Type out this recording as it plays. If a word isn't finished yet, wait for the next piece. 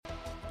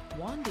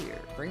Juan Deere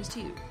brings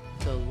to you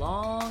the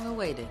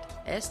long-awaited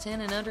S10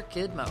 and Under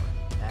Kid Mower,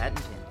 Pat and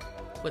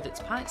Penny. With its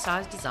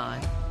pint-sized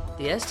design,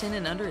 the S10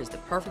 and Under is the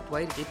perfect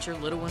way to get your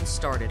little ones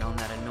started on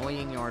that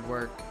annoying yard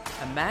work.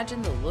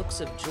 Imagine the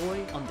looks of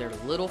joy on their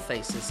little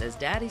faces as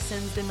Daddy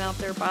sends them out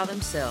there by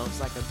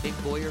themselves like a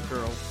big boy or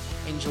girl.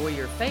 Enjoy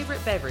your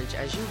favorite beverage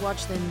as you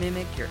watch them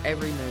mimic your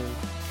every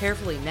move,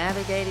 carefully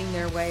navigating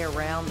their way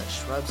around the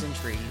shrubs and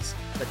trees.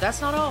 But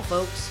that's not all,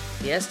 folks.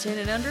 The S10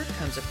 and Under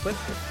comes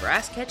equipped with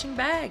grass-catching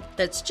bag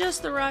that's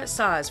just the right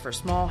size for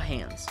small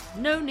hands.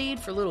 No need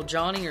for little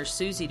Johnny or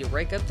Susie to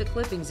rake up the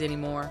clippings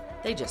anymore.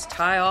 They just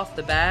tie off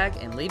the bag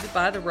and leave it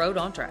by the road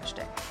on trash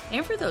day.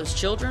 And for those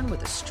children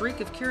with a streak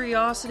of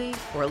curiosity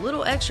or a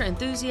little extra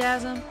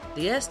enthusiasm,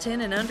 the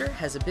S10 and Under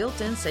has a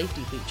built-in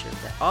safety feature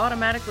that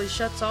automatically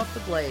shuts off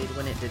the blade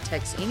when it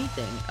detects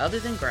anything other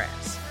than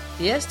grass.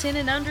 The S10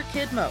 and Under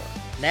Kid Mower,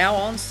 now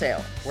on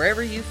sale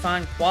wherever you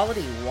find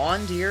quality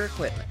Juan Deere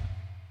equipment.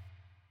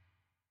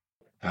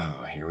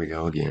 Oh, here we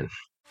go again.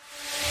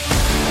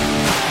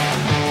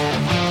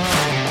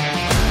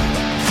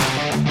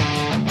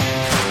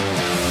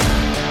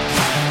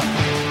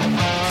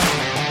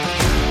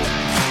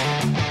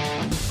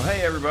 Well,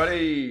 hey,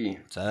 everybody.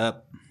 What's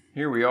up?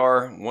 Here we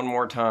are one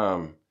more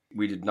time.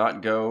 We did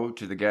not go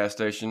to the gas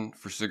station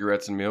for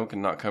cigarettes and milk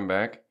and not come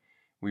back.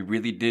 We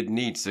really did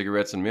need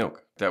cigarettes and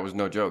milk. That was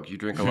no joke. You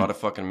drink a lot of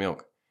fucking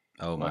milk.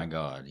 Oh my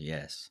God,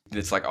 yes.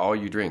 It's like all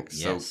you drink.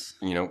 Yes.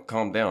 So,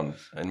 calm down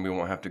and we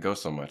won't have to go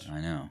so much. I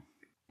know.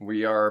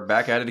 We are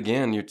back at it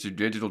again. Your two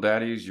digital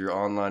daddies, your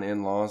online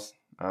in-laws.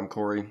 I'm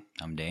Corey.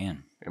 I'm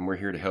Dan. And we're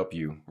here to help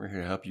you. We're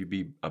here to help you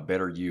be a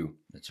better you.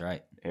 That's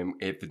right. And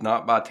if it's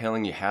not by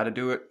telling you how to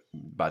do it,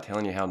 by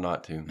telling you how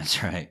not to.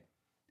 That's right.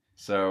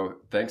 So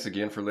thanks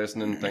again for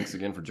listening. Thanks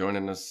again for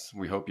joining us.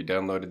 We hope you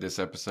downloaded this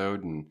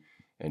episode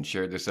and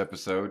shared this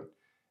episode.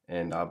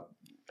 And I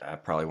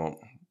probably won't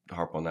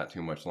harp on that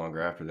too much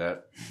longer after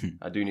that.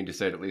 I do need to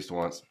say it at least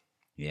once.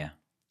 Yeah.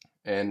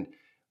 And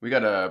we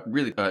got a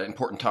really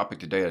important topic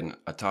today, and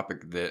a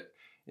topic that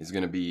is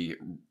going to be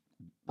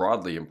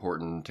broadly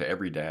important to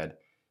every dad.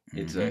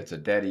 It's a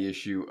daddy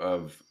issue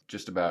of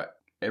just about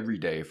every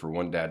day for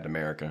one dad in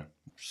America.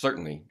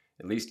 Certainly,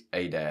 at least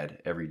a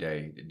dad every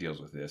day that deals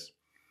with this.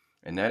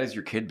 And that is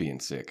your kid being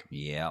sick.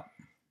 Yeah.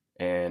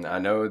 And I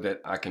know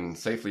that I can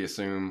safely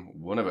assume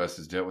one of us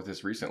has dealt with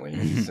this recently.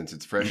 And since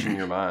it's fresh in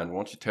your mind, why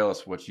don't you tell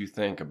us what you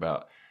think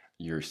about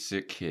your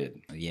sick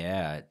kid?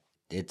 Yeah,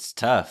 it's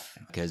tough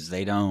because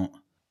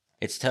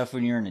it's tough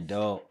when you're an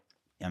adult.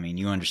 I mean,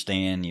 you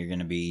understand you're going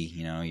to be,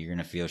 you're going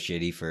to feel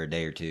shitty for a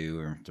day or two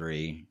or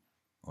three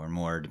or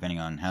more, depending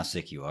on how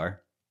sick you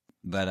are.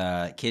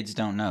 But kids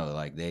don't know.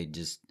 Like, they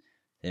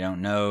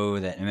don't know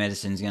that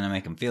medicine's going to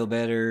make them feel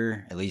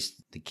better. At least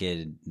the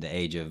kid, the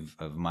age of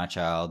my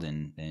child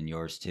and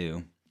yours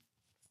too.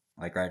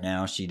 Like right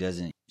now, she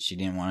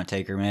didn't want to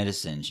take her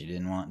medicine. She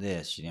didn't want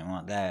this. She didn't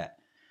want that.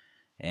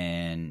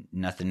 And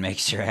nothing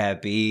makes her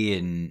happy.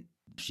 And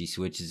she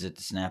switches at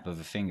the snap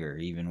of a finger,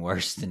 even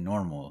worse than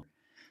normal.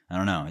 I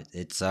don't know.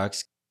 It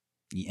sucks.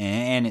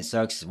 And it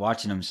sucks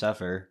watching them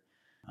suffer.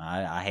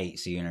 I hate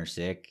seeing her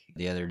sick.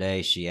 The other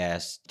day, she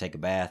asked to take a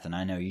bath. And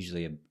I know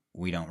usually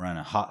we don't run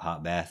a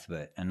hot bath,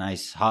 but a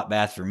nice hot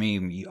bath for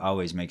me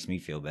always makes me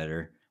feel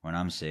better when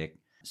I'm sick.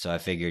 So I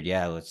figured,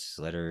 let's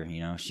let her,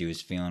 she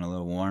was feeling a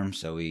little warm.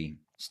 So we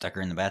stuck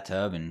her in the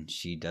bathtub, and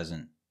she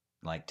doesn't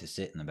like to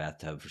sit in the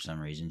bathtub for some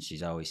reason.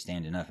 She's always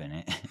standing up in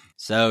it.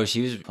 So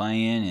she was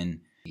playing,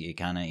 and it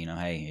kind of,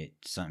 hey,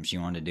 it's something she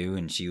wanted to do.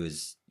 And she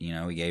was,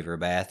 we gave her a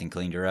bath and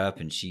cleaned her up,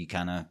 and it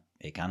kind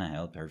of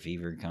helped her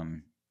fever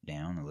come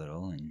down a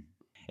little. And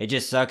it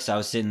just sucks. I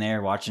was sitting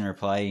there watching her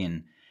play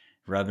and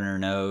rubbing her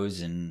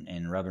nose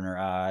and rubbing her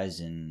eyes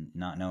and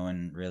not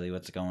knowing really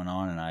what's going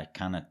on. And I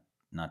kind of,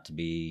 not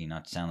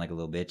to sound like a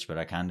little bitch, but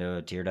I kind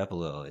of teared up a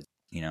little.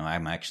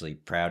 I'm actually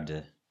proud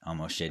to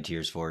almost shed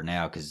tears for her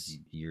now, because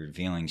your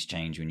feelings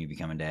change when you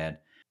become a dad.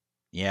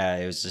 Yeah,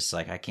 it was just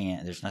like,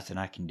 there's nothing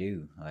I can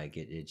do. Like,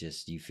 it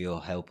just, you feel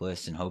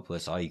helpless and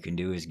hopeless. All you can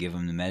do is give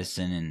them the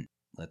medicine and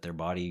let their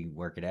body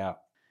work it out.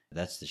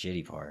 That's the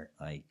shitty part,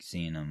 like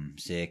seeing them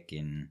sick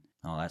and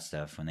all that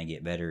stuff. When they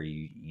get better,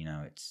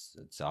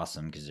 it's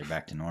awesome because they're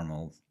back to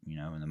normal,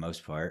 in the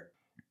most part.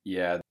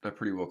 Yeah, I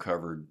pretty well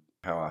covered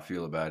how I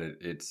feel about it.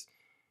 It's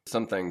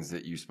some things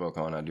that you spoke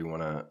on. I do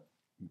want to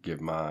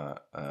give my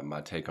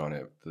take on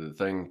it. The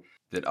thing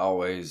that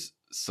always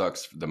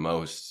sucks the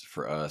most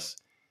for us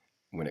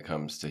when it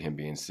comes to him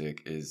being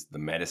sick is the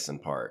medicine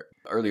part.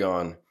 Early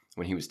on,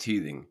 when he was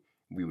teething,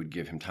 we would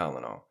give him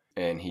Tylenol,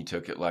 and he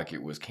took it like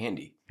it was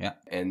candy. Yeah.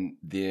 And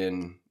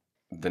then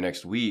the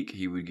next week,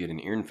 he would get an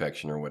ear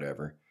infection or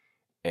whatever,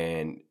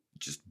 and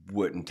just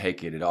wouldn't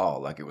take it at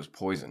all, like it was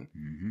poison,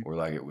 or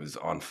like it was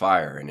on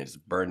fire and it's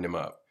burned him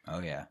up.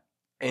 Oh, yeah.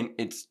 And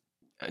it's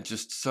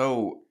just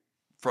so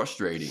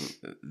frustrating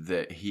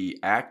that he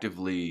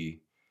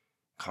actively,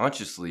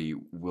 consciously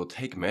will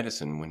take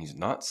medicine when he's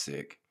not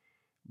sick,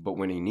 but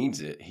when he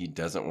needs it, he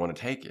doesn't want to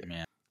take it.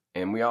 Yeah.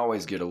 And we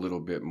always get a little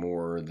bit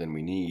more than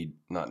we need,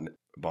 not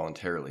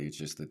voluntarily. It's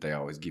just that they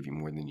always give you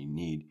more than you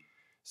need.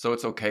 So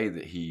it's okay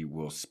that he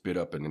will spit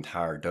up an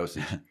entire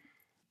dosage,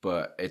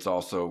 but it's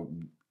also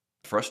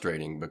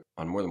frustrating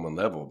on more than one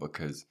level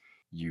because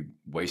you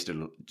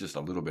wasted just a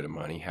little bit of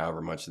money,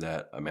 however much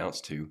that amounts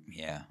to.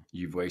 Yeah.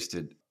 You've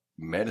wasted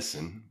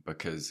medicine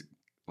because,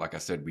 like I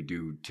said, we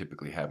do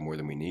typically have more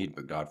than we need,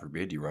 but God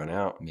forbid you run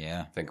out.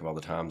 Yeah. Think of all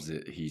the times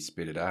that he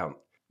spit it out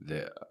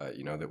that,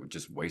 that were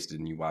just wasted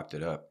and you wiped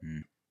it up.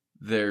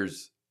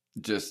 There's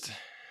just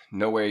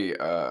no way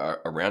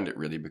around it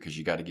really, because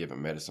you got to give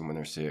them medicine when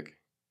they're sick.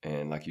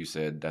 And like you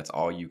said, that's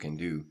all you can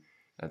do.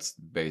 That's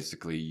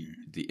basically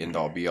the end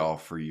all be all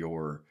for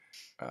your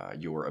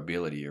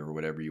ability or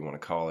whatever you want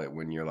to call it.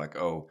 When you're like,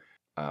 oh,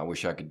 I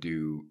wish I could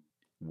do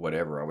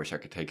whatever. I wish I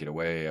could take it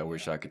away. I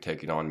wish I could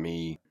take it on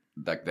me.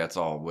 That's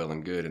all well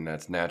and good and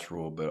that's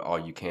natural. But all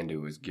you can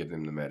do is give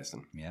them the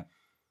medicine. Yeah.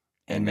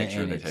 And make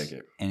sure they take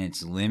it. And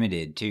it's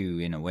limited too,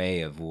 in a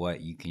way, of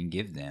what you can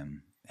give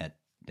them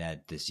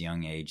at this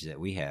young age that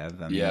we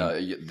have. I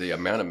mean, the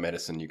amount of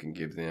medicine you can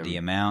give them, the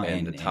amount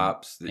and the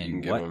tops that you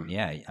can give them.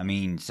 Yeah, I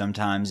mean,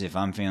 sometimes if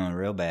I'm feeling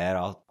real bad,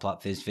 I'll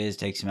plop fizz,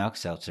 take some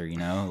Alka-Seltzer,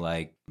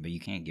 but you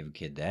can't give a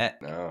kid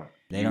that. No,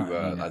 they don't.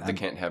 They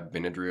can't have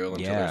Benadryl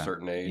until they're a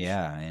certain age.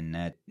 Yeah, and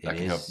that can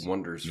help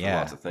wonders for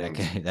lots of things.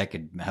 That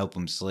could help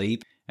them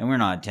sleep. And we're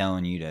not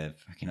telling you to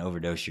fucking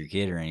overdose your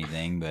kid or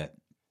anything, but.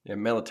 Yeah,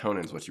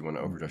 melatonin is what you want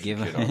to overdose your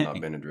kid on, not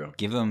Benadryl.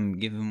 Give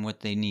them what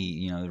they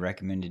need, the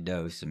recommended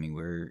dose. I mean,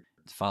 we're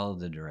follow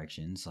the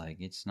directions. Like,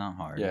 it's not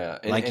hard. Yeah.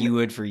 You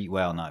would for you.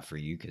 Well, not for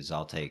you, because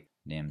I'll take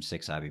damn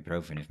 6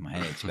 ibuprofen if my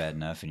headache's bad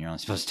enough, and you're only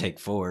supposed to take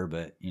 4,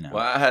 but, Well,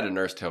 I had a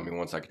nurse tell me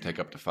once I could take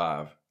up to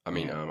 5. I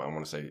mean, I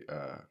want to say,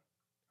 or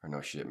no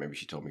shit, maybe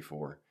she told me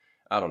 4.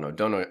 I don't know.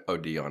 Don't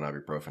OD on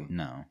ibuprofen.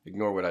 No.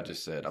 Ignore what I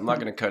just said. I'm not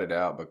going to cut it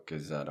out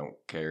because I don't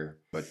care.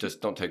 But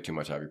just don't take too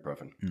much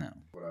ibuprofen. No.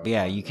 But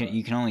yeah, you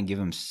can only give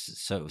them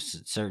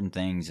certain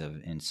things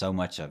and so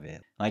much of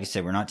it. Like I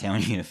said, we're not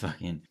telling you to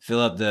fucking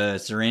fill up the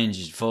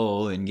syringe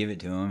full and give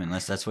it to them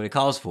unless that's what it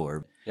calls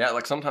for. Yeah,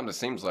 like sometimes it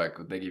seems like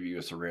they give you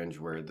a syringe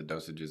where the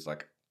dosage is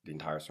like the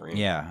entire syringe.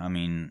 Yeah, I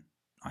mean,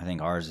 I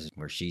think ours is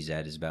where she's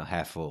at is about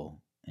half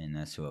full, and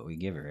that's what we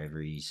give her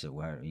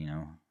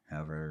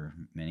however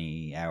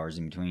many hours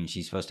in between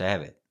she's supposed to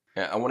have it.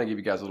 Yeah, I want to give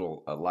you guys a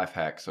little life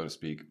hack, so to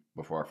speak,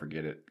 before I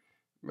forget it,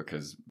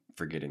 because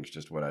forgetting is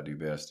just what I do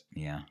best.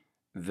 Yeah.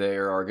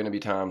 There are going to be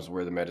times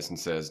where the medicine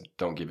says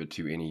don't give it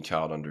to any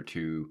child under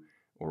 2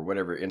 or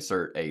whatever,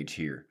 insert age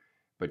here,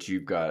 but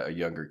you've got a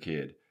younger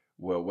kid.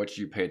 Well, what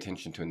you pay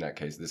attention to in that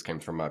case, this came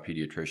from my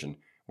pediatrician,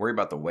 worry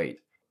about the weight.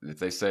 If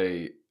they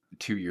say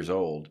 2 years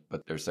old,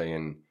 but they're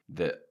saying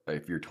that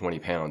if you're 20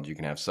 pounds, you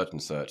can have such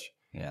and such.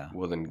 Yeah.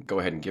 Well, then go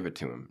ahead and give it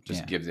to them.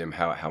 Just give them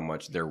how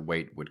much their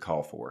weight would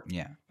call for.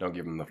 Yeah. Don't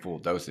give them the full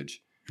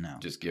dosage. No.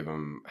 Just give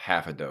them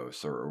half a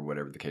dose or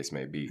whatever the case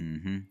may be.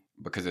 Mm-hmm.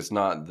 Because it's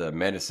not the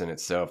medicine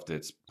itself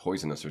that's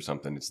poisonous or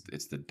something.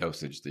 It's the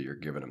dosage that you're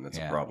giving them that's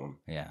a problem.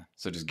 Yeah.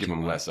 So just give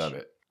them less of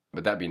it.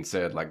 But that being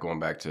said, like going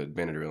back to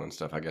Benadryl and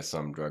stuff, I guess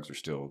some drugs are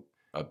still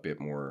a bit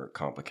more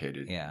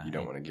complicated. Yeah. You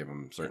don't want to give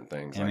them certain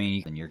things. I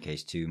mean, in your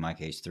case 2, my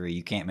case 3,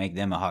 you can't make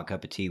them a hot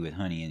cup of tea with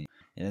honey,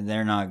 and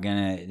they're not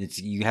gonna.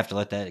 You have to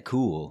let that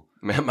cool.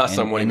 My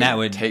son wouldn't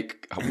even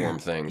take warm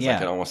things. Yeah.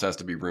 Like it almost has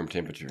to be room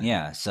temperature.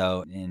 Yeah.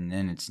 So and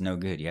then it's no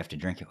good. You have to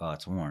drink it while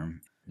it's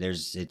warm.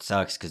 It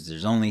sucks because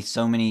there's only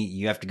so many.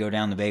 You have to go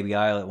down the baby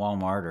aisle at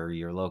Walmart or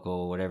your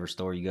local whatever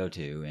store you go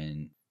to,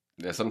 and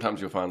yeah, sometimes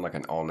you'll find like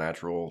an all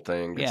natural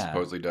thing that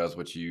supposedly does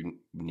what you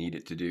need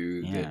it to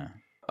do. Yeah. That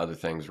other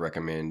things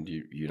recommend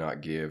you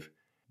not give,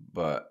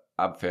 but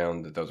I've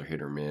found that those are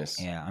hit or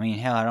miss. Yeah, I mean,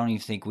 hell, I don't even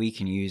think we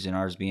can use, in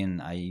ours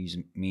being, I use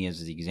me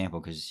as the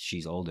example because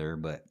she's older,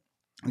 but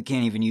we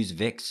can't even use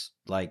Vicks,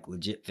 like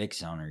legit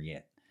Vicks on her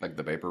yet. Like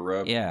the vapor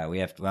rub? Yeah, we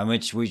have to,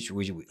 which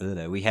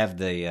we have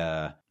the,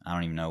 I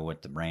don't even know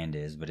what the brand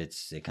is, but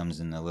it comes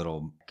in the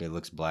little, it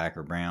looks black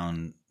or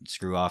brown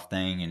screw off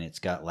thing, and it's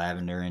got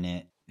lavender in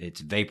it.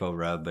 It's Vapo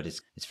Rub, but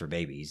it's for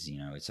babies,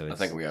 So I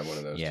think we have one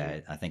of those. Yeah,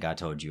 too. I think I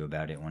told you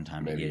about it one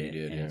time. Maybe to get you it,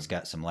 did. And yeah. it's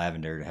got some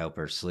lavender to help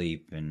her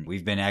sleep, and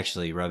we've been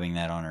actually rubbing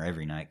that on her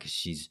every night because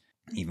she's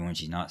even when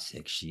she's not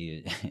sick.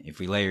 If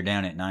we lay her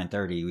down at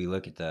 9:30, we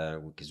look at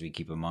because we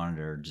keep a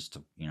monitor just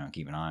to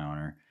keep an eye on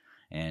her,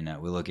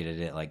 and we look at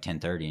it at like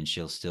 10:30, and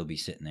she'll still be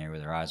sitting there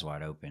with her eyes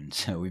wide open.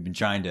 So we've been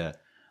trying to.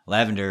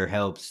 Lavender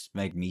helps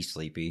make me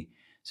sleepy.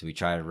 So we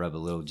try to rub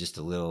just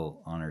a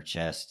little on her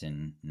chest,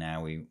 and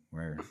now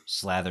we're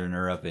slathering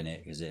her up in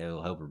it because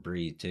it'll help her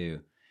breathe too.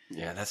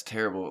 Yeah, that's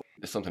terrible.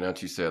 It's something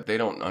else you said. They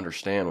don't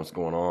understand what's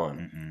going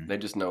on. Mm-mm. They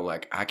just know,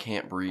 like, I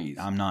can't breathe.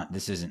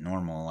 This isn't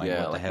normal. Like, yeah,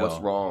 what the like, hell?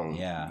 what's wrong?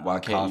 Yeah, why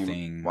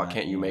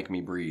can't you make me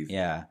breathe?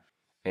 Yeah.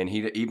 And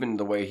even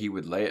the way he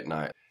would lay at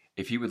night,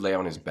 if he would lay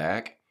on his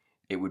back,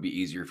 it would be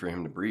easier for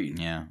him to breathe.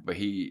 Yeah. But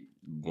he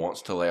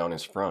wants to lay on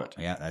his front.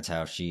 Yeah, that's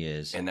how she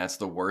is. And that's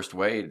the worst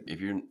way.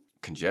 If you're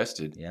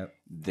congested,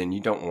 then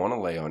you don't want to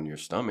lay on your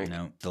stomach.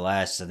 No.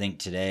 I think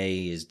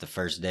today is the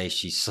first day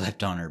she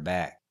slept on her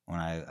back when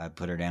I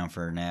put her down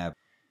for a nap.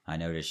 I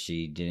noticed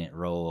she didn't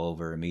roll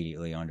over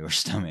immediately onto her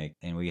stomach,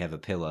 and we have a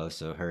pillow,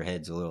 so her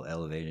head's a little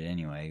elevated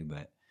anyway,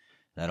 but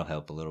that'll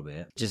help a little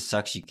bit. It just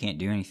sucks you can't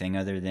do anything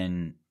other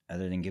than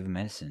give them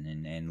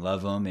medicine and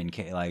love them. And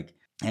like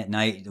at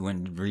night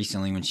when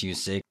she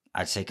was sick,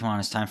 I'd say, come on,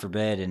 it's time for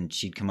bed. And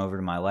she'd come over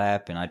to my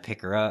lap and I'd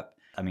pick her up.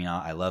 I mean,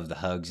 I love the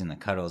hugs and the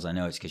cuddles. I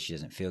know it's because she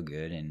doesn't feel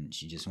good and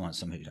she just wants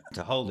somebody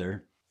to hold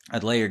her.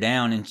 I'd lay her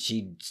down and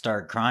she'd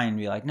start crying and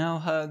be like, no,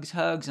 hugs.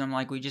 And I'm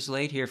like, we just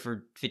laid here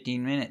for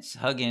 15 minutes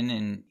hugging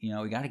and,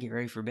 we got to get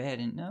ready for bed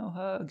and no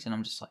hugs. And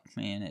I'm just like,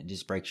 man, it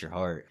just breaks your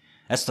heart.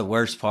 That's the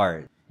worst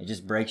part. It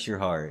just breaks your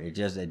heart.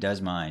 It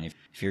does mine.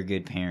 If you're a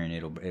good parent,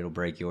 it'll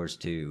break yours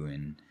too.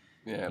 And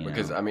yeah,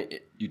 because I mean,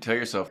 you tell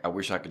yourself, I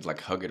wish I could like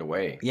hug it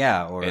away.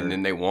 Yeah, and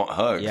then they want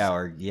hugs.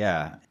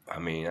 Yeah. I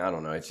mean, I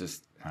don't know. It's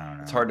just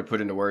it's hard to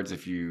put into words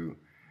if you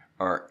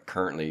aren't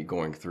currently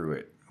going through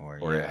it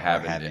or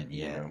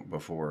haven't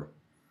before.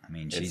 I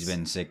mean, she's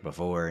been sick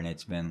before, and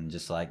it's been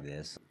just like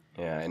this.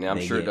 Yeah, and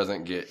I'm sure it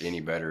doesn't get any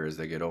better as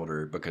they get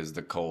older because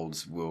the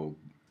colds will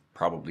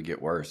probably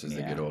get worse as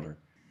they get older.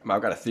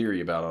 I've got a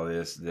theory about all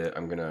this that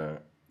I'm going to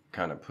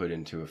kind of put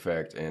into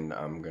effect, and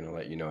I'm going to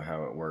let you know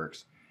how it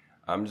works.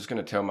 I'm just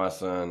going to tell my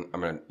son, I'm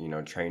going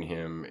to, train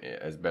him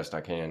as best I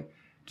can,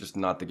 just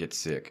not to get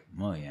sick.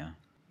 Well, yeah.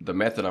 The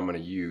method I'm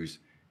going to use,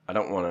 I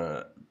don't want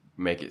to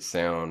make it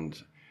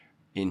sound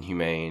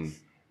inhumane,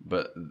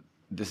 but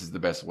this is the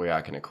best way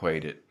I can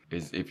equate it,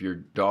 is if your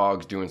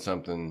dog's doing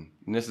something,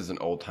 and this is an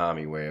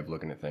old-timey way of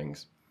looking at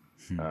things.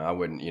 I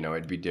wouldn't,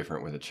 it'd be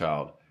different with a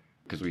child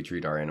because we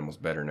treat our animals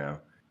better now.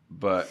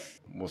 But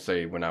we'll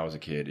say when I was a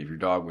kid, if your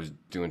dog was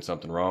doing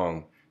something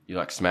wrong, you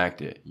like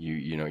smacked it.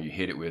 You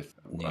hit it with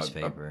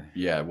newspaper.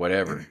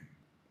 Whatever.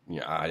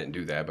 I didn't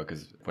do that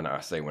because when I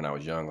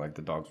was young, like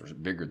the dogs were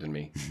bigger than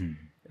me. And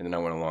then I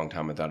went a long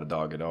time without a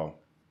dog at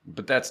all.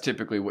 But that's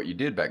typically what you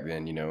did back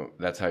then.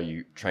 That's how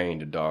you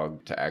trained a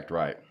dog to act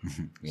right.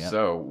 Yep.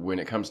 So when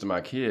it comes to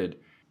my kid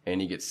and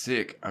he gets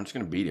sick, I'm just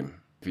going to beat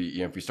him.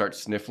 If he starts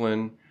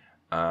sniffling,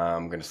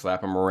 I'm going to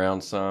slap him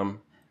around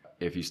some.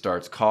 If he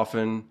starts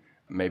coughing,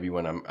 maybe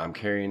when I'm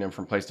carrying him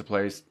from place to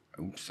place,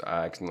 oops,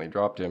 I accidentally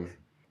dropped him.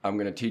 I'm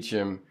going to teach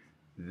him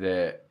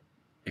that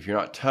if you're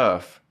not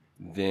tough,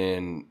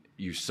 then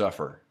you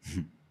suffer.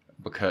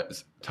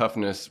 Because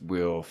toughness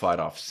will fight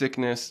off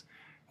sickness.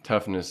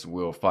 Toughness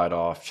will fight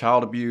off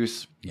child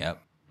abuse.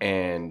 Yep.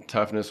 And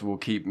toughness will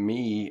keep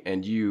me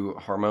and you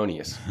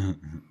harmonious.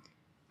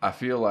 I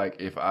feel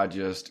like if I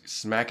just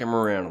smack him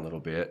around a little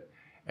bit,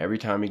 every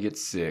time he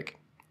gets sick,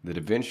 that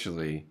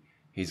eventually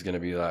he's going to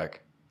be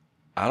like,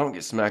 I don't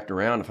get smacked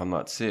around if I'm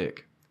not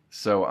sick.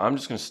 So I'm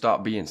just going to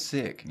stop being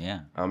sick.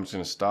 Yeah. I'm just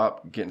going to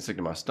stop getting sick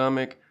to my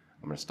stomach.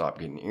 I'm going to stop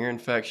getting ear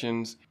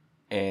infections.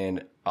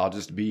 And I'll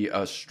just be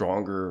a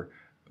stronger,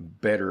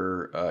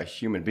 better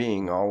human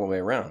being all the way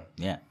around.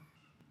 Yeah.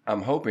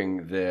 I'm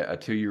hoping that a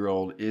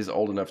 2-year-old is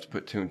old enough to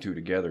put 2 and 2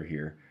 together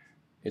here.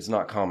 It's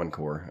not Common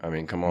Core. I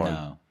mean, come on.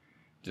 No.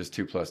 Just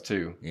 2 plus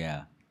 2.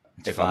 Yeah.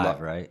 It's if 5, I'm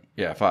not, right?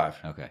 Yeah, 5.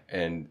 Okay.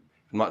 And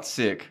if I'm not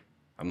sick,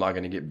 I'm not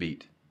going to get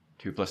beat.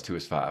 2 plus 2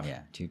 is 5.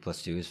 Yeah, 2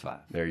 plus 2 is 5.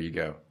 There you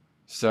go.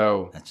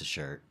 So that's a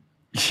shirt.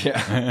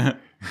 Yeah.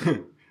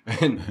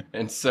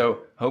 and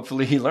so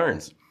hopefully he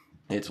learns.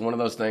 It's one of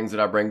those things that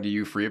I bring to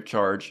you free of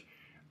charge.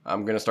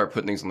 I'm going to start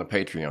putting things on the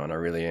Patreon. I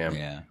really am.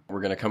 Yeah.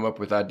 We're going to come up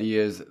with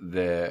ideas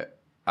that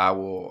I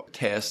will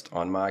test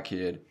on my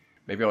kid.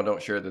 Maybe I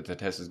don't share that the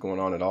test is going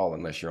on at all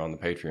unless you're on the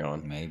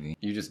Patreon. Maybe.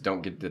 You just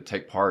don't get to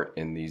take part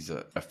in these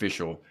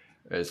official,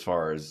 as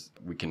far as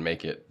we can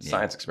make it,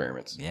 science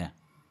experiments. Yeah.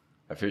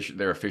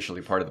 They're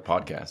officially part of the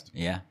podcast.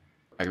 Yeah.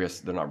 I guess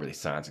they're not really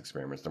science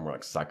experiments. They're more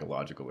like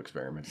psychological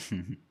experiments.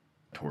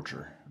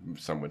 Torture,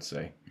 some would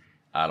say.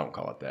 I don't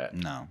call it that.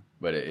 No.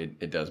 But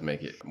it does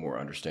make it more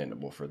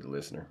understandable for the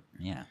listener.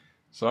 Yeah.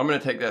 So I'm going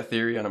to take that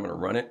theory and I'm going to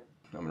run it.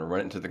 I'm going to run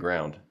it into the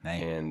ground.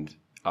 Hey. And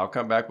I'll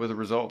come back with the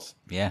results.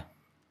 Yeah.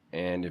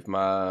 And if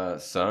my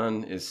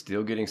son is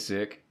still getting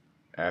sick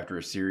after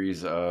a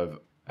series of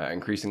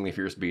increasingly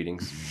fierce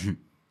beatings,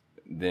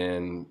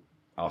 then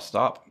I'll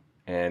stop.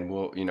 And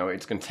we'll,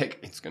 it's going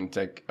to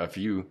take a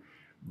few,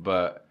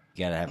 but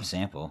you got to have a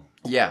sample.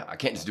 Yeah, I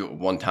can't just do it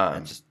one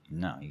time.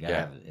 No, you got to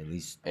have at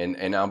least.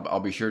 And I'll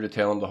be sure to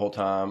tell him the whole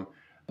time,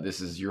 this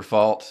is your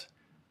fault.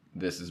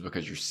 This is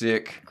because you're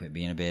sick. Quit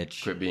being a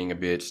bitch. Quit being a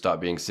bitch.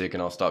 Stop being sick,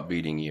 and I'll stop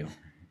beating you.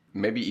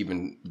 Maybe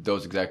even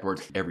those exact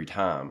words every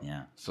time.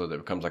 Yeah. So that it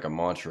becomes like a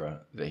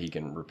mantra that he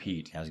can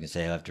repeat. I was going to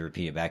say, I'll have to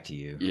repeat it back to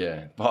you.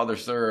 Yeah. Father,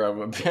 sir,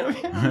 I'm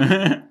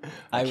a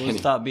I will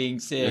stop being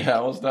sick. Yeah,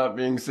 I will stop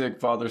being sick,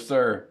 Father,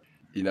 sir.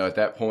 At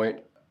that point,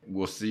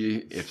 we'll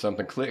see if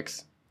something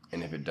clicks.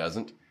 And if it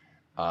doesn't,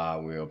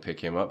 we'll pick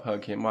him up,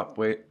 hug him up,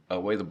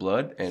 away the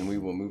blood, and we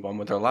will move on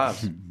with our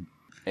lives.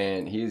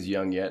 And he is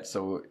young yet,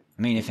 so...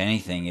 I mean, if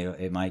anything,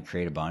 it might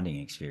create a bonding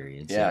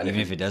experience. Yeah, even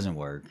if it doesn't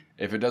work.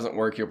 If it doesn't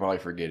work, you'll probably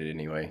forget it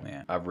anyway.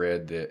 Yeah. I've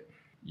read that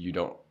you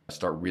don't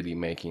start really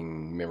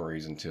making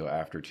memories until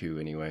after 2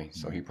 anyway,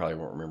 so he probably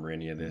won't remember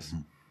any of this.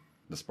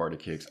 The Sparta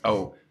kicks.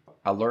 Oh,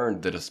 I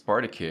learned that a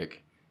Sparta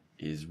kick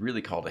is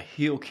really called a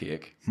heel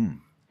kick,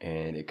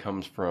 and it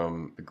comes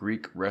from the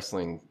Greek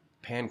wrestling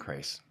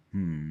pancrase.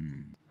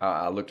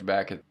 I looked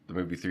back at the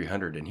movie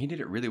 300, and he did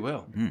it really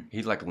well.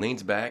 He like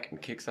leans back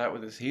and kicks out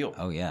with his heel.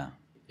 Oh, yeah.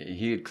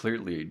 He had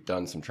clearly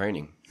done some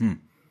training.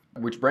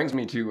 Which brings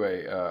me to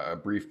a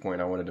brief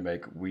point I wanted to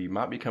make. We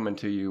might be coming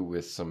to you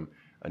with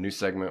a new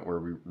segment where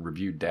we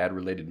review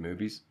dad-related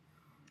movies.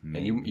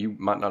 Maybe. And you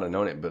might not have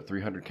known it, but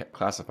 300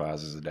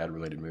 classifies as a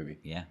dad-related movie.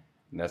 Yeah.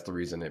 And that's the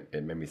reason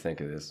it made me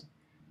think of this.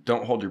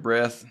 Don't hold your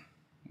breath.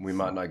 We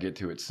might not get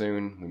to it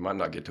soon. We might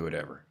not get to it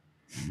ever.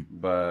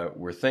 But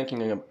we're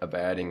thinking of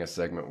adding a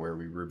segment where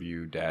we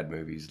review dad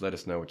movies. Let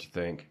us know what you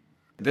think.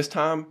 This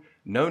time,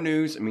 no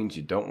news. It means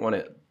you don't want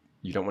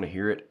to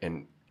hear it,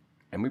 and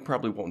we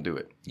probably won't do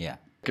it. Yeah.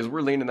 Because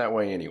we're leaning that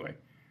way anyway.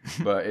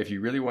 But if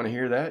you really want to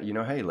hear that,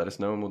 hey, let us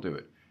know and we'll do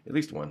it. At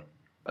least one.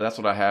 That's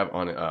what I have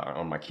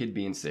on my kid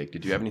being sick.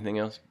 Did you have anything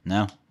else?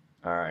 No.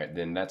 All right,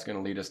 then that's going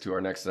to lead us to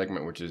our next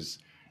segment, which is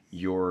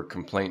your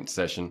complaint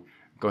session.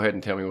 Go ahead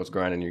and tell me what's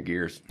grinding your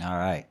gears. All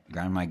right,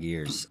 grind my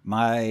gears.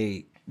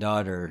 My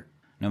daughter,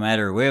 no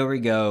matter where we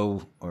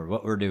go or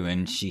what we're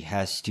doing, she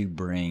has to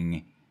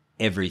bring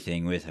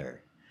everything with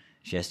her.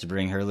 She has to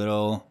bring her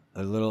little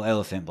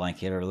elephant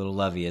blanket, or little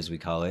lovey as we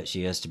call it.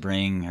 She has to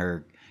bring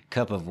her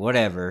cup of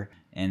whatever,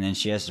 and then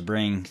she has to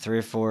bring 3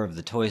 or 4 of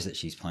the toys that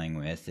she's playing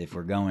with if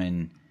we're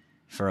going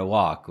for a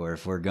walk, or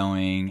if we're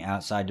going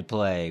outside to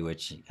play,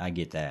 which I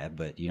get that,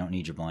 but you don't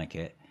need your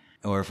blanket.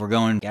 Or if we're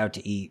going out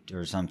to eat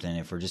or something,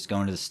 if we're just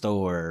going to the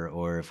store,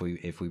 or if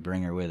we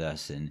bring her with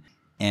us, and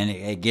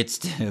it gets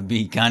to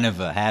be kind of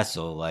a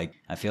hassle. Like,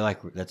 I feel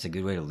like that's a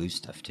good way to lose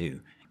stuff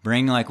too.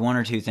 Bring like 1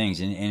 or 2 things,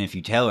 and if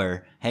you tell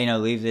her, hey, no,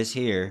 leave this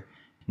here.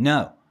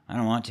 No, I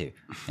don't want to.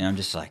 And I'm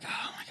just like,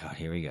 oh my God,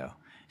 here we go.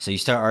 So you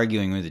start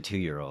arguing with a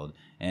 2-year-old,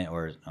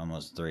 or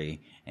almost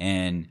 3,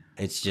 and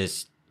it's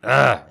just,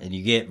 and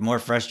you get more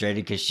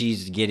frustrated because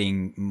she's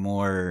getting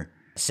more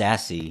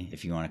sassy,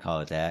 if you want to call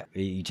it that.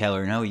 You tell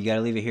her, no, you got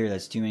to leave it here.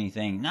 That's too many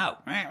things. No.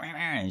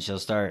 And she'll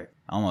start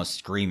almost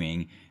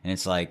screaming. And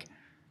it's like,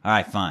 all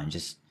right, fine.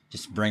 Just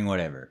bring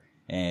whatever.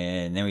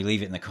 And then we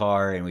leave it in the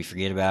car and we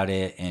forget about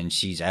it. And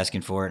she's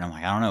asking for it. And I'm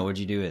like, I don't know. What'd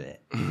you do with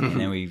it? And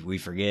then we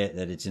forget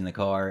that it's in the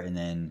car. And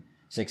then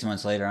 6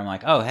 months later, I'm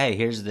like, oh, hey,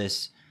 here's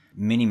this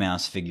Minnie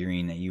Mouse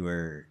figurine that you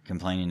were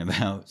complaining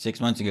about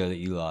 6 months ago that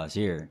you lost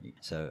here.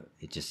 So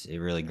it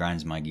really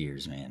grinds my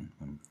gears, man,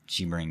 when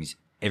she brings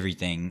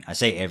everything. I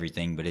say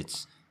everything, but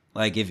it's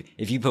like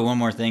if you put one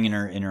more thing in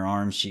her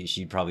arms,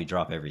 she'd probably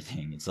drop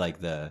everything. It's like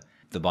the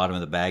bottom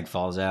of the bag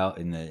falls out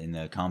in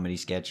the comedy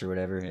sketch or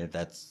whatever.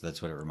 That's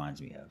what it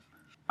reminds me of.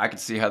 I could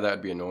see how that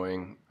would be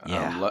annoying.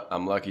 Yeah.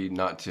 I'm lucky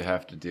not to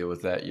have to deal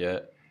with that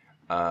yet.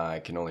 I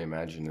can only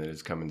imagine that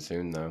it's coming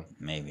soon, though.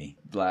 Maybe.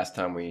 Last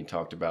time we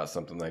talked about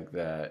something like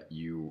that,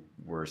 you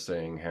were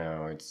saying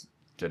how it's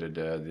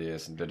da-da-da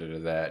this and da-da-da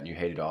that, and you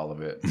hated all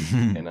of it.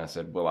 And I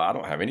said, well, I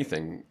don't have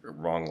anything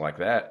wrong like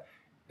that.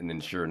 And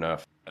then sure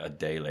enough, a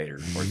day later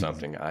or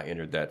something, I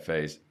entered that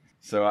phase.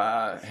 So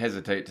I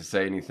hesitate to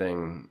say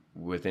anything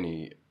with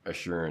any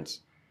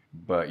assurance.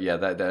 But yeah,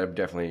 that would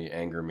definitely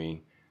anger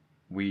me.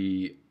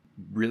 We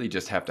really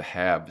just have to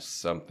have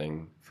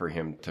something for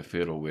him to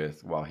fiddle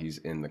with while he's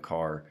in the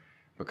car,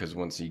 because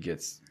once he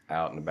gets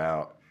out and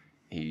about,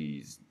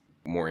 he's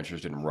more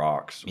interested in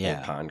rocks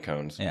or pine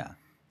cones. Yeah.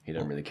 He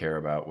doesn't really care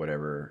about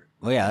whatever.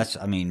 Well, yeah,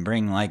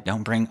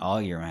 don't bring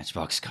all your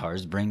Matchbox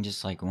cars. Bring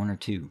just like 1 or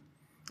 2.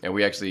 And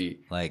we actually,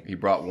 he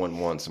brought one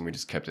once and we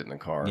just kept it in the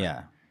car.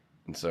 Yeah.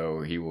 And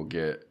so he will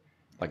get,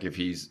 like if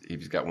he's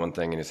got one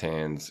thing in his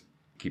hands,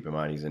 keep in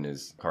mind he's in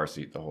his car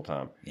seat the whole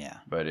time. Yeah.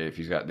 But if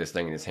he's got this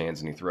thing in his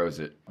hands and he throws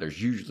it,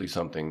 there's usually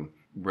something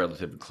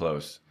relatively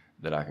close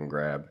that I can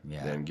grab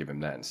and give him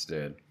that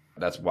instead.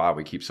 That's why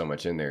we keep so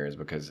much in there, is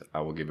because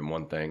I will give him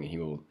one thing and he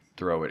will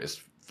throw it as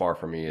far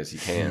from me as he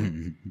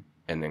can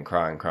and then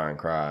cry and cry and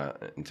cry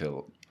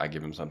until I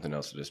give him something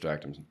else to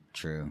distract him.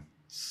 True.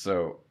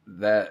 So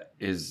that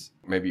is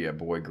maybe a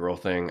boy-girl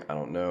thing. I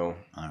don't know.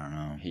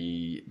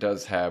 He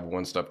does have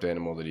one stuffed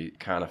animal that he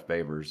kind of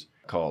favors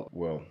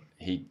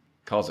he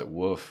calls it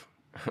Woof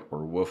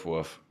or Woof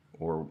Woof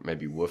or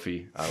maybe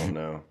Woofy. I don't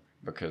know,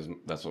 because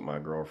that's what my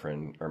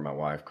girlfriend or my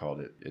wife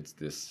called it. It's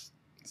this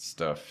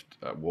stuffed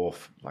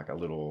wolf, like a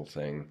little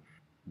thing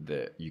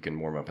that you can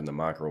warm up in the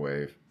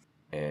microwave.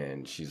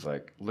 And she's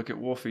like, look at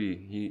Wolfie.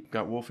 He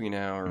got Wolfie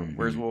now, or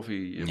where's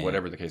Wolfie?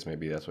 Whatever the case may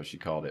be, that's what she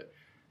called it.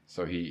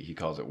 So he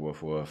calls it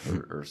Woof Woof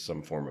or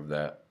some form of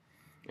that.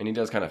 And he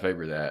does kind of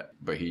favor that,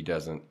 but he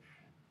doesn't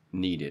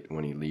need it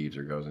when he leaves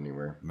or goes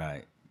anywhere.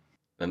 Right.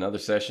 Another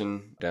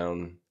session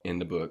down in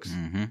the books.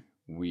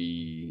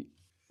 We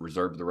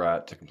reserve the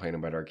right to complain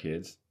about our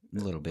kids. A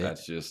little bit.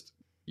 That's just,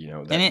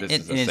 this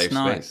is a safe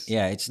space.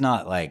 Yeah, it's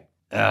not like,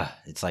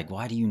 it's like,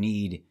 why do you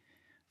need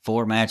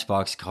 4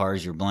 Matchbox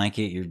cars, your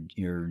blanket,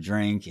 your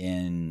drink?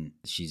 And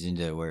she's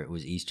into, where it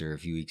was Easter a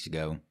few weeks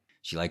ago,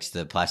 she likes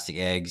the plastic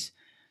eggs.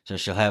 So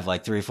she'll have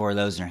like 3 or 4 of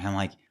those in her hand. I'm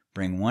like,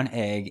 bring one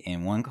egg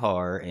and one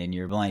car and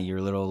your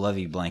little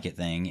lovey blanket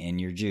thing and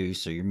your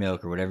juice or your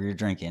milk or whatever you're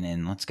drinking,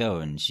 and let's go.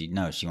 And she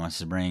wants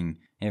to bring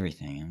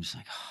everything. I'm just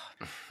like, oh.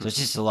 So it's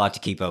just a lot to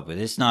keep up with.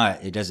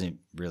 It doesn't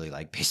really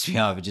like piss me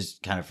off. It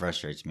just kind of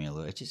frustrates me a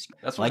little. It just,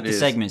 That's like what it the is.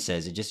 segment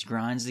says, it just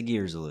grinds the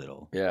gears a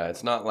little. Yeah,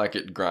 it's not like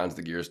it grinds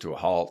the gears to a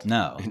halt.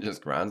 No. It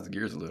just grinds the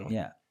gears a little.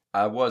 Yeah.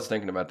 I was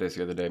thinking about this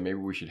the other day. Maybe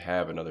we should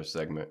have another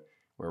segment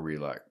where we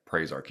like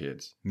praise our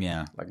kids.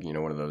 Yeah. Like, you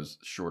know, one of those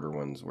shorter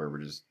ones where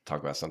we just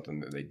talk about something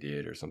that they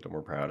did or something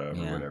we're proud of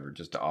or whatever,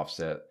 just to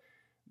offset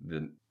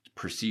the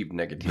perceived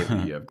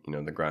negativity of, you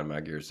know, the grind my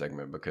gears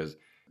segment, because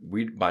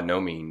we by no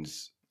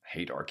means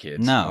hate our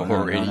kids. No,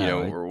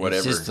 or whatever.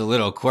 It's just the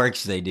little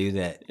quirks they do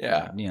that,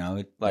 yeah. you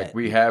know. Like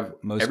we have,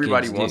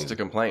 everybody wants do. to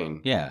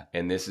complain. Yeah.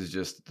 And this is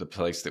just the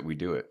place that we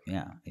do it.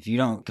 Yeah. If you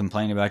don't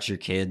complain about your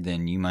kid,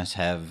 then you must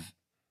have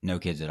no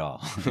kids at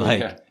all.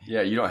 Like,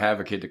 yeah, you don't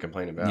have a kid to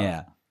complain about.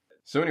 Yeah.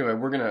 So anyway,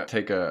 we're going to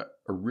take a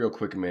real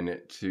quick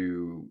minute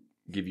to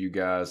give you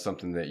guys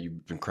something that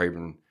you've been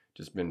craving,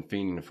 just been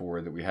fiending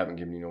for, that we haven't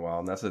given you in a while,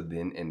 and that's a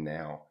then and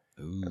now.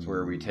 Ooh. That's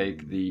where we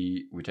take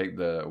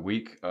the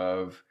week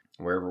of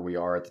wherever we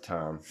are at the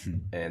time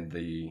and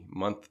the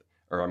month,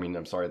 or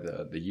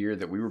the year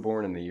that we were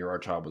born and the year our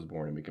child was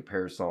born, and we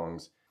compare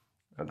songs,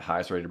 the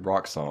highest rated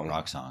rock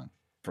song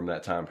from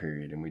that time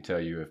period, and we tell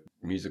you if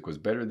music was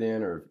better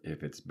then or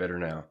if it's better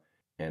now.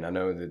 And I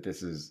know that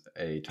this is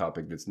a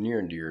topic that's near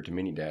and dear to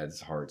many dads'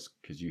 hearts,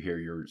 because you hear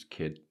your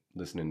kid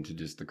listening to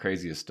just the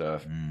craziest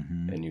stuff,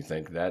 and you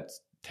think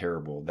that's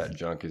terrible. That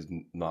junk is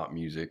not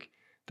music.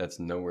 That's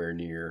nowhere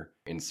near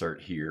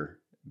insert here,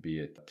 be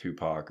it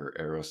Tupac or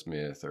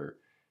Aerosmith or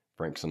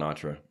Frank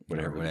Sinatra,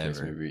 whatever the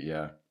case may be.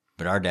 Yeah.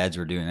 But our dads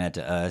were doing that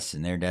to us,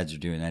 and their dads were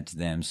doing that to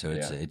them. So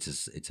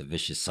it's a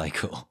vicious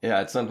cycle.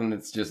 Yeah, it's something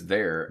that's just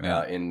there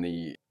in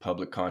the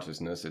public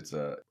consciousness. It's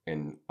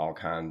in all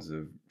kinds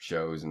of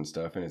shows and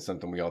stuff, and it's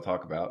something we all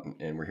talk about,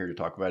 and we're here to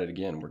talk about it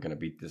again. We're going to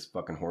beat this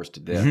fucking horse to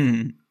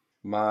death.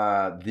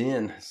 My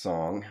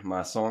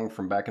song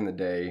from back in the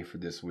day for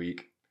this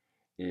week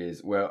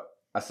is, well,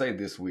 I say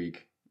this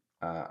week.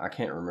 I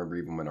can't remember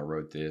even when I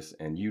wrote this,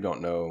 and you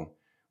don't know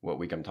what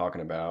week I'm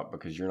talking about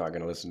because you're not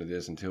going to listen to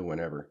this until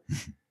whenever.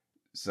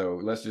 So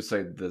let's just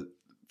say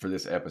for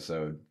this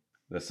episode,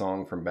 the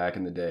song from back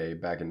in the day,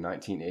 back in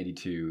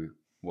 1982,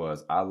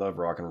 was I Love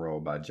Rock and Roll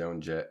by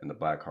Joan Jett and the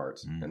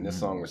Blackhearts. And this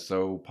song was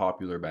so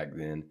popular back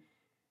then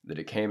that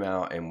it came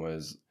out and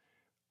was,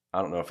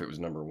 I don't know if it was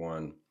number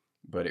one,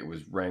 but it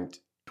was ranked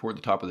toward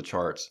the top of the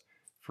charts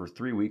for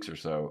 3 weeks or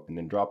so, and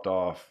then dropped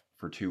off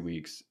for 2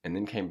 weeks, and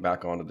then came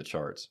back onto the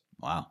charts.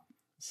 Wow.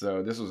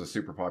 So this was a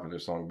super popular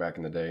song back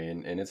in the day,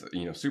 and it's,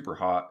 you know, super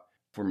hot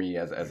for me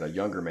as a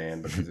younger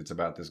man, because it's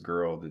about this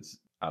girl that's,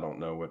 I don't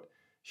know what,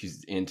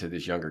 she's into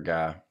this younger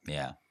guy.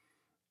 Yeah.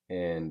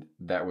 And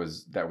that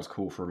was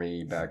cool for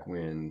me back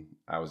when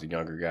I was a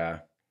younger guy.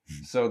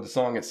 So the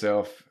song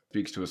itself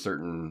speaks to a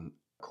certain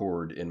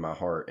chord in my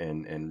heart,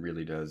 and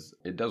really does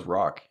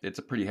rock. It's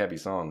a pretty heavy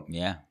song.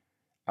 Yeah.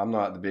 I'm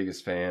not the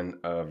biggest fan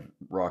of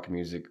rock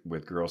music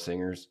with girl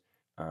singers.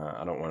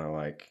 I don't want to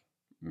like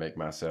make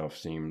myself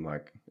seem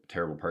like a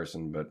terrible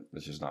person, but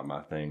it's just not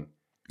my thing.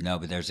 No,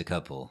 but there's a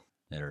couple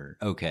that are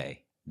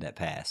okay, that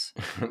pass.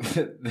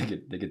 they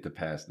get the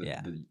pass,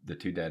 the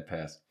two dad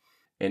pass.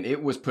 And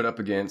it was put up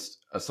against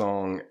a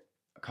song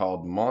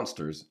called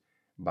Monsters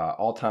by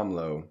All Time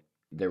Low.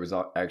 There was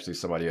actually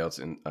somebody else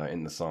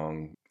in the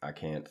song. I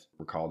can't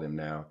recall them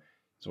now.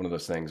 It's one of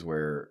those things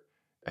where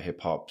a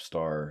hip hop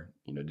star,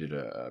 you know, did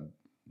a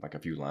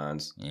few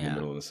lines in the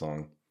middle of the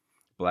song.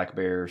 Black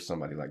Bear,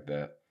 somebody like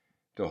that.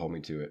 Don't hold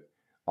me to it.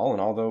 All in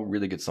all, though,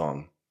 really good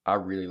song. I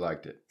really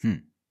liked it.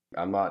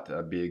 I'm not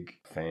a big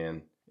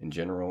fan in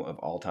general of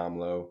All Time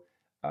Low.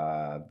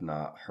 I've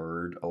not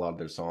heard a lot of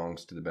their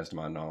songs to the best of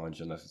my knowledge,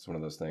 unless it's one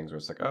of those things where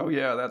it's like, oh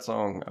yeah, that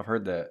song, I've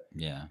heard that.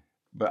 Yeah.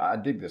 But I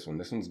dig this one.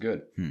 This one's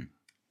good.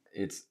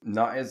 It's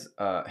not as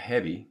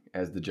heavy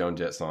as the Joan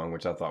Jett song,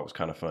 which I thought was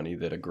kind of funny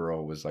that a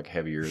girl was like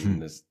heavier than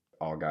this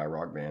all-guy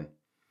rock band.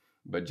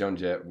 But Joan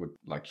Jett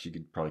she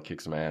could probably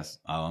kick some ass.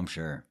 Oh, I'm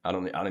sure. I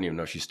don't even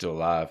know if she's still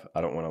alive.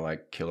 I don't want to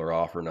like kill her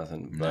off or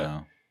nothing, but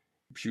No.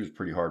 She was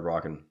pretty hard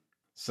rocking.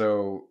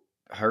 So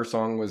her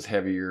song was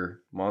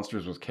heavier,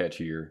 Monsters was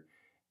catchier,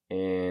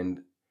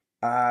 and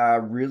I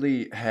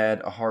really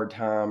had a hard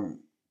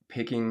time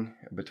picking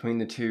between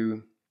the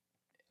two.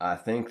 I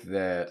think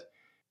that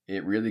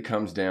it really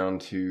comes down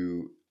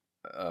to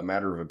a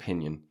matter of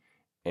opinion.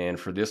 And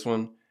for this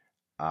one,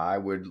 I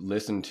would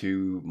listen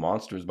to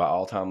Monsters by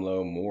All Time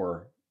Low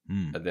more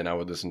than I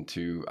would listen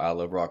to I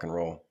Love Rock and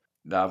Roll.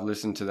 I've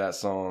listened to that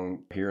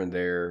song here and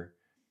there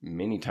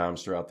many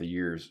times throughout the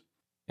years,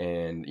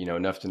 and, you know,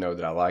 enough to know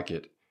that I like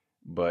it,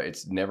 but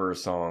it's never a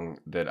song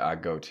that I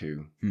go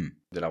to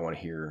that I want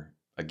to hear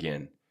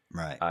again.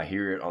 Right. I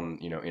hear it on,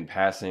 you know, in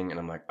passing, and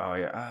I'm like, oh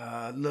yeah,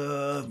 I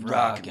love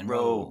rock and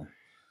roll.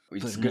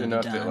 It's good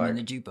enough that like in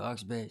the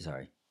jukebox bed.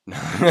 Sorry.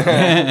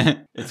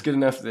 It's good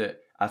enough that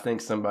I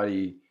think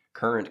somebody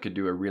current could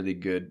do a really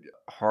good,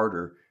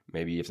 harder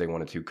maybe if they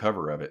wanted to,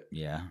 cover of it.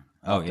 Yeah.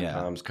 Oh, yeah.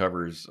 Oftentimes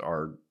covers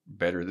are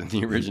better than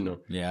the original.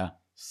 Yeah.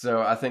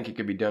 So I think it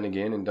could be done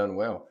again and done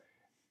well.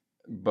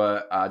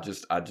 But I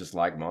just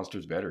like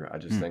Monsters better. I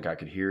just think I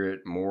could hear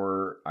it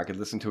more. I could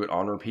listen to it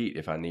on repeat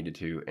if I needed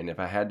to. And if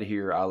I had to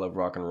hear I Love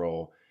Rock and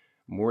Roll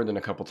more than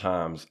a couple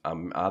times,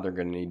 I'm either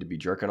going to need to be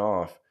jerking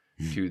off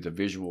to the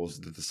visuals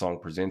that the song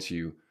presents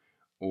you,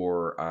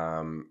 or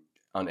I'm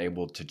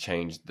unable to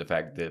change the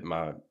fact that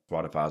my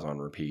Spotify's on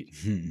repeat.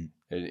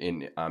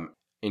 And I'm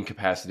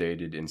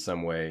incapacitated in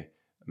some way.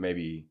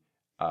 Maybe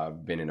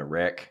I've been in a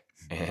wreck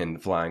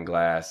and flying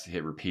glass,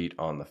 hit repeat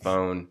on the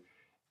phone.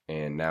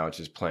 And now it's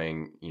just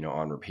playing,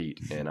 on repeat,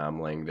 and I'm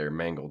laying there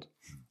mangled,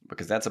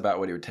 because that's about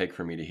what it would take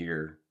for me to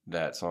hear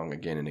that song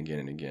again and again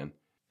and again.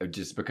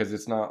 Just because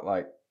it's not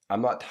like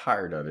I'm not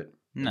tired of it.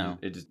 No,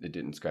 it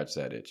didn't scratch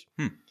that itch.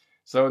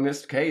 So in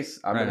this case,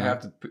 I'm gonna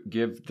have to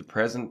give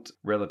the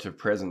relative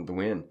present the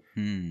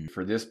win.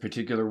 For this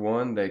particular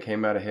one. They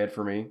came out ahead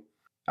for me.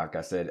 Like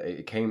I said,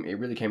 it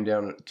really came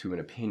down to an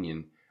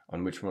opinion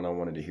on which one I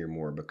wanted to hear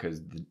more,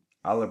 because the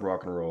I Love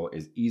Rock and Roll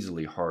is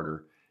easily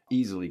harder.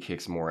 Easily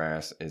kicks more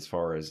ass as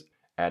far as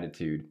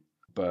attitude,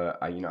 but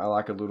I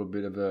like a little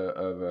bit of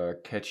a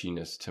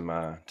catchiness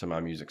to my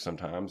music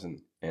sometimes,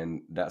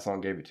 and that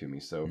song gave it to me.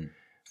 So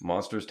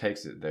Monsters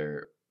takes it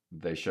there.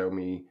 They show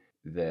me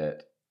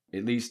that,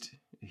 at least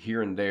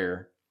here and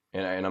there,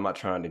 and I'm not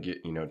trying to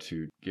get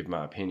to give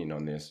my opinion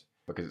on this,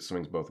 because it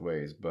swings both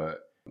ways,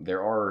 but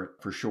there are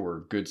for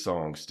sure good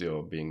songs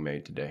still being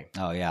made today.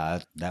 Oh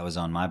yeah, that was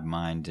on my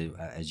mind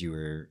as you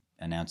were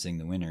announcing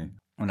the winner.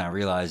 When I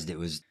realized it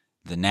was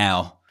the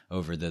now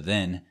over the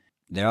then,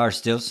 there are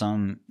still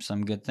some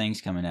good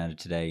things coming out of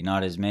today.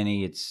 Not as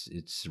many.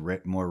 It's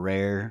more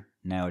rare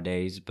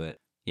nowadays, but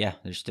yeah,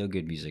 there's still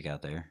good music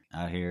out there.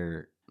 I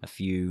hear a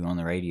few on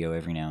the radio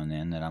every now and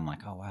then that I'm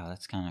like, oh wow,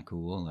 that's kind of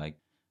cool. Like,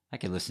 I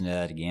could listen to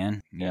that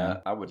again.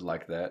 Yeah, I would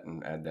like that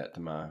and add that to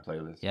my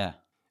playlist. Yeah.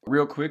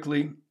 Real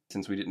quickly,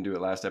 since we didn't do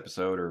it last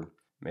episode, or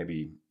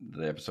maybe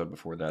the episode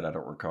before that, I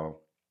don't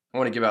recall, I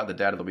want to give out the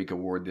Dad of the Week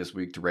award this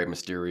week to Rey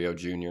Mysterio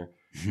Jr.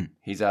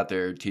 He's out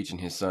there teaching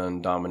his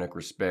son Dominic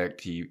respect.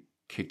 He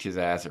kicked his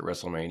ass at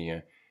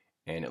WrestleMania,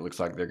 and it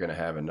looks like they're going to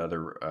have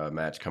another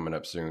match coming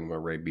up soon where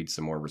Rey beats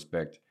some more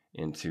respect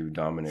into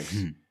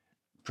Dominic's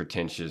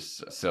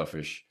pretentious,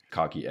 selfish,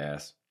 cocky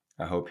ass.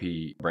 I hope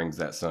he brings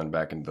that son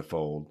back into the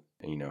fold,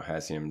 and,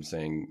 has him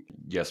saying,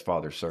 "Yes,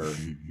 Father, sir,"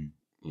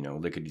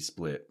 lickety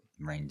split.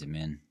 Reins him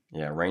in.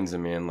 Yeah, reins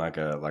him in like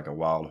a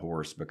wild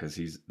horse, because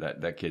he's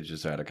that kid's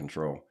just out of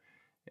control.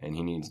 And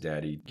he needs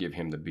Daddy to give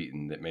him the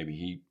beating that maybe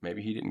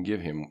he didn't give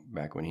him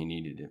back when he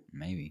needed it.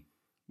 Maybe.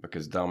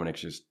 Because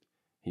Dominic's just,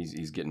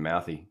 he's getting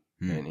mouthy,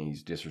 and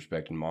he's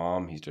disrespecting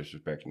Mom. He's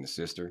disrespecting the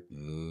sister.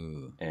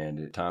 Ooh.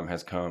 And time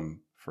has come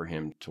for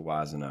him to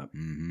wisen up.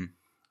 Mm-hmm.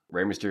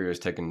 Rey Mysterio has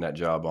taken that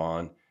job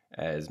on,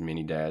 as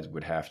many dads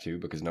would have to,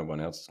 because no one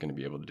else is going to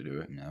be able to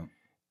do it. No.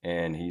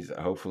 And he's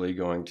hopefully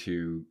going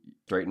to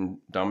straighten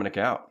Dominic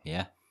out.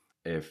 Yeah.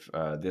 If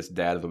this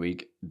Dad of the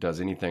Week does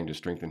anything to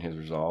strengthen his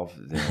resolve,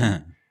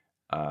 then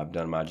I've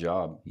done my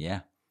job.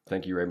 Yeah.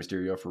 Thank you, Rey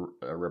Mysterio, for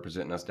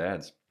representing us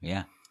dads.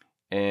 Yeah.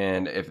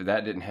 And if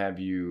that didn't have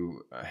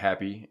you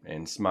happy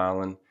and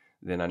smiling,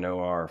 then I know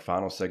our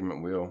final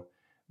segment will,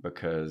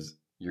 because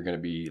you're going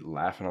to be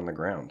laughing on the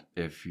ground.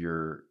 If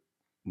your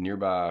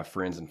nearby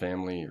friends and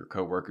family or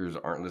coworkers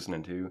aren't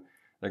listening to,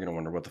 they're going to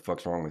wonder what the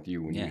fuck's wrong with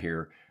you when you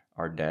hear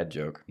our dad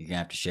joke. You're gonna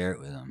have to share it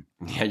with them.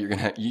 Yeah, you're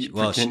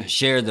gonna.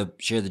 Share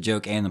the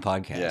joke and the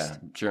podcast. Yeah,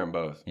 share them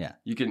both. Yeah,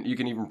 you can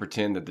even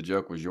pretend that the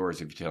joke was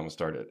yours if you tell them to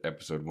start at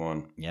episode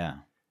 1. Yeah,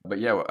 but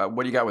yeah,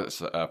 what do you got with us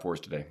for us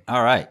today?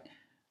 All right,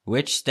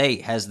 which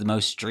state has the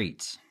most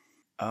streets?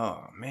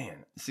 Oh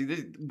man, see,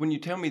 when you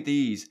tell me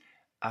these,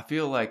 I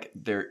feel like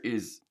there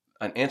is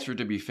an answer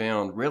to be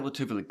found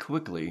relatively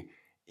quickly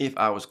if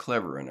I was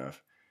clever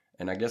enough,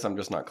 and I guess I'm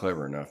just not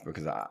clever enough,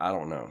 because I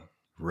don't know.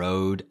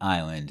 Rhode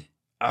Island.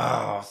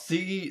 Oh,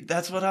 see,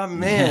 that's what I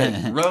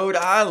meant. Rhode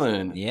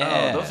Island.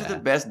 Yeah. Oh, those are the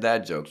best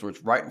dad jokes, where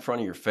it's right in front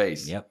of your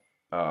face. Yep.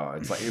 Oh,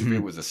 it's like if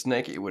it was a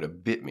snake, it would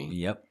have bit me.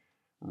 Yep.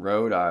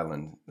 Rhode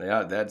Island.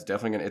 Yeah, that's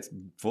definitely it's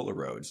full of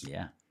roads.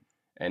 Yeah.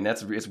 And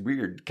it's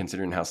weird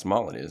considering how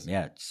small it is.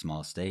 Yeah, it's a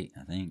small state,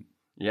 I think.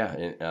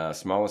 Yeah,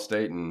 smallest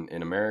state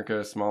in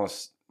America,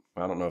 smallest,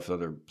 I don't know if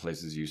other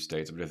places use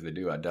states, but if they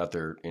do, I doubt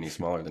they're any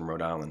smaller than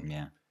Rhode Island.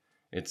 Yeah.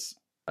 It's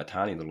a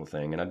tiny little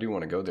thing, and I do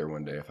want to go there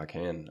one day if I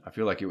can. I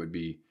feel like it would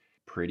be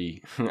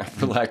pretty,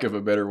 for lack of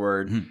a better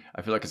word.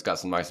 I feel like it's got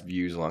some nice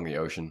views along the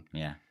ocean.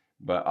 Yeah.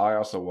 But I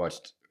also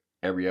watched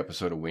every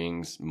episode of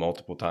Wings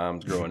multiple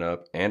times growing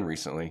up and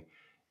recently,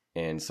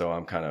 and so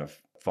I'm kind of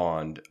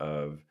fond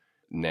of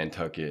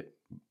Nantucket,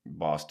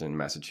 Boston,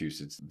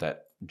 Massachusetts,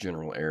 that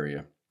general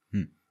area,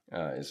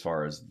 as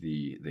far as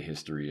the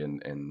history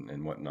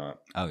and whatnot.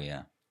 Oh,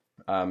 yeah.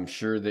 I'm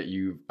sure that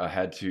you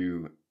had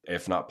to,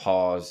 if not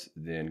pause,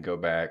 then go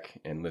back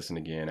and listen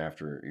again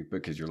after,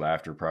 because your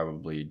laughter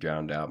probably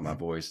drowned out my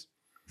voice.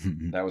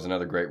 That was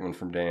another great one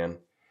from Dan.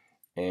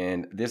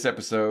 And this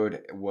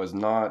episode was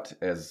not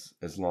as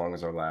long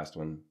as our last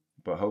one.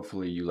 but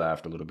hopefully you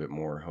laughed a little bit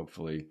more.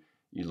 Hopefully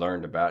you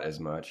learned about as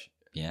much.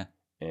 Yeah.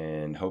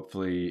 And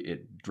hopefully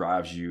it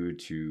drives you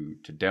to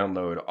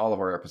download all of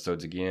our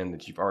episodes again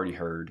that you've already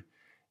heard,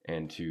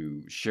 and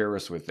to share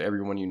us with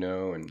everyone you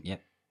know, and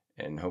Yep.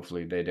 and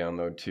hopefully they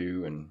download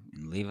too, and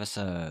leave us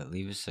a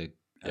leave us a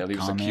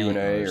comment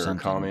Q&A or a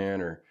something.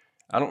 comment, or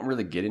I don't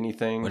really get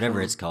anything,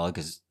 whatever it's called,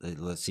 because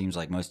it seems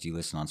like most of you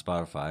listen on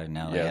Spotify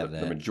now. They have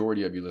that. The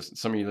majority of you listen.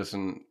 Some of you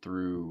listen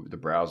through the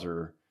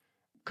browser.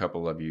 A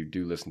couple of you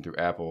do listen through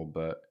Apple,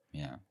 but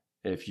yeah.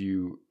 If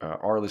you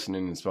are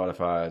listening in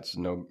Spotify, it's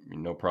no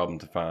problem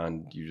to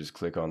find. You just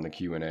click on the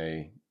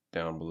Q&A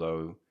down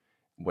below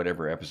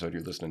whatever episode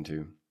you're listening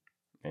to,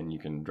 and you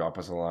can drop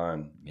us a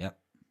line. Yep.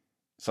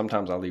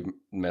 Sometimes I'll leave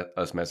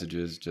us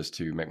messages just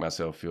to make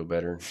myself feel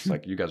better. It's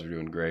like, you guys are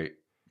doing great.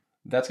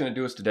 That's going to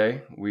do us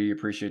today. We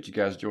appreciate you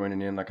guys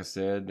joining in, like I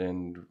said,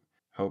 and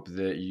hope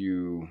that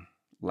you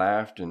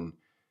laughed, and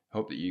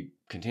hope that you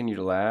continue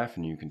to laugh,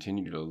 and you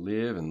continue to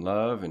live and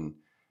love and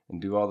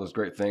do all those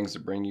great things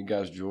that bring you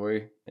guys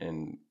joy.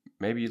 And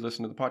maybe you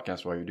listen to the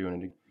podcast while you're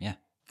doing it. Yeah.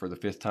 For the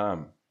 5th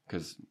time,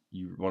 because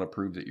you want to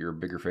prove that you're a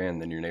bigger fan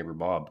than your neighbor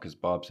Bob, because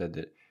Bob said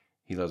that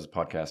he loves the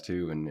podcast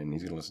too, and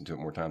he's going to listen to it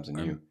more times than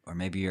you. Or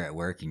maybe you're at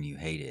work and you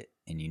hate it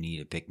and you need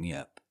to pick me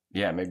up.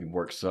 Yeah, maybe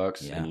work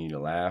sucks and you need to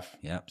laugh.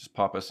 Yeah. Just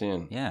pop us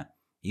in. Yeah.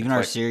 Even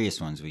our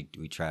serious ones, we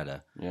try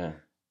to. Yeah.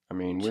 I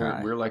mean,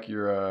 we're like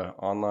your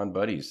online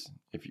buddies.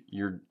 If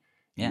you're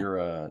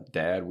a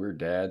dad, we're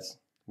dads.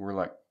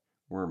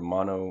 We're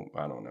mono.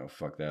 I don't know.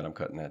 Fuck that. I'm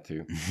cutting that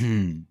too.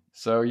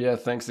 So yeah,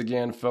 thanks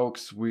again,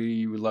 folks.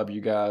 We love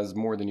you guys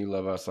more than you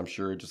love us, I'm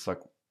sure, just like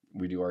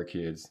we do our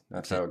kids.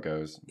 That's how it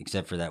goes.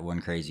 Except for that one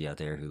crazy out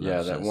there who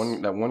loves us.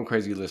 that one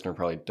crazy listener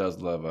probably does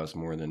love us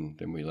more than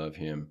we love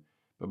him.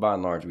 But by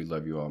and large, we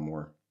love you all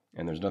more.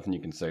 And there's nothing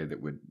you can say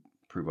that would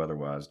prove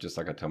otherwise. Just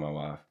like I tell my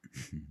wife,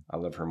 I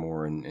love her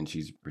more, and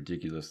she's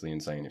ridiculously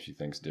insane if she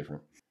thinks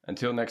different.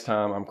 Until next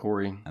time, I'm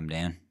Corey. I'm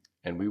Dan.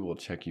 And we will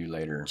check you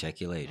later.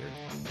 Check you later.